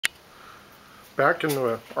Back in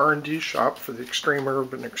the R&D shop for the Extreme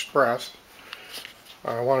Urban Express,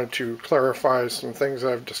 I wanted to clarify some things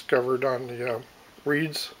I've discovered on the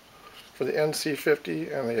reeds for the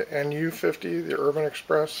NC50 and the NU50, the Urban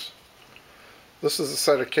Express. This is a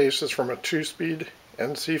set of cases from a 2-speed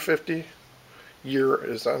NC50. Year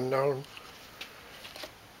is unknown.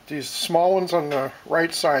 These small ones on the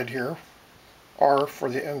right side here are for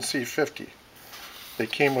the NC50. They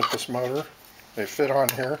came with this motor. They fit on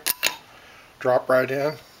here, drop right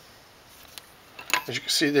in. As you can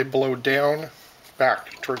see, they blow down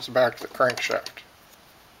back towards the back of the crankshaft.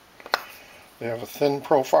 They have a thin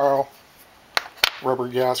profile, rubber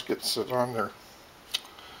gaskets that on there.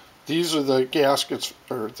 These are the gaskets,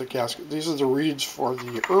 these are the reeds for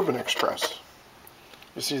the Urban Express.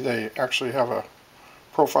 You see they actually have a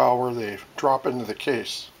profile where they drop into the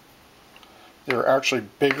case. They're actually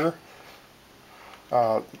bigger.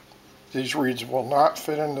 These reeds will not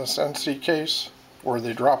fit in this NC case where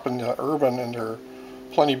they drop in the Urban and they're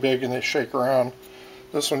plenty big and they shake around.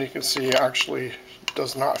 This one you can see actually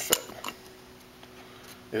does not fit.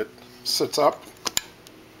 It sits up.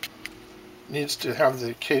 Needs to have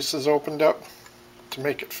the cases opened up to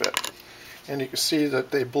make it fit. And you can see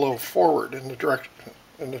that they blow forward in the direction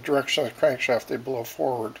of the crankshaft. They blow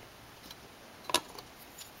forward.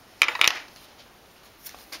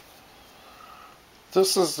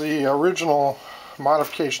 This is the original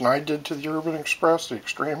modification I did to the Urban Express, the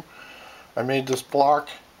Extreme. I made this block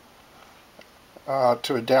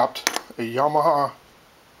to adapt a Yamaha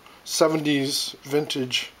 70s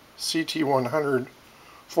vintage CT100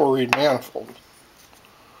 4-reed manifold.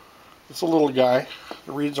 It's a little guy.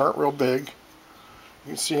 The reeds aren't real big.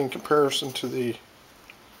 You can see in comparison to the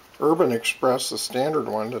Urban Express, the standard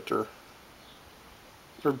one, that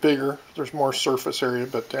they're bigger. There's more surface area,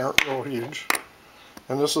 but they aren't real huge.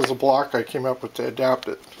 And this is a block I came up with to adapt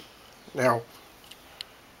it. Now,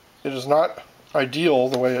 it is not ideal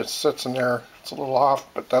the way it sits in there. It's a little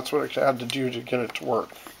off, but that's what I had to do to get it to work.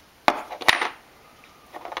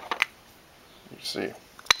 You see.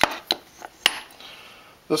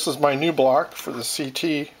 This is my new block for the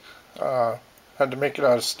CT. Had to make it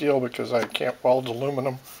out of steel because I can't weld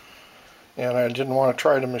aluminum. And I didn't want to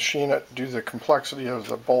try to machine it due to the complexity of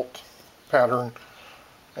the bolt pattern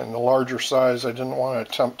and the larger size. I didn't want to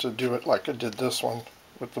attempt to do it like I did this one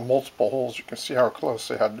with the multiple holes. You can see how close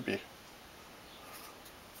they had to be.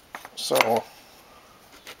 So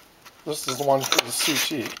this is the one for the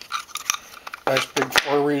CT. Nice big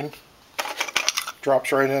 4-reed.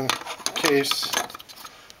 Drops right in the case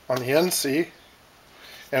on the NC,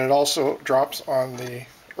 and it also drops on the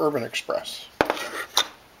Urban Express.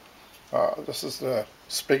 This is the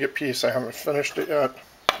spigot piece. I haven't finished it yet.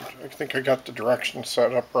 I think I got the directions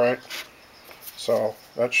set up right, so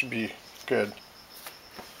that should be good.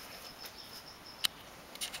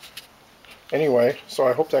 Anyway, so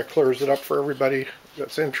I hope that clears it up for everybody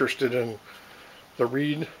that's interested in the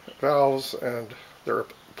reed valves and their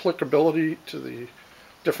applicability to the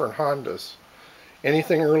different Hondas.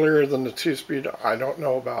 Anything earlier than the 2-speed I don't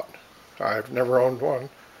know about. I've never owned one.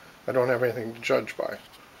 I don't have anything to judge by.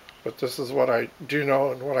 But this is what I do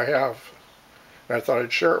know and what I have, and I thought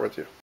I'd share it with you.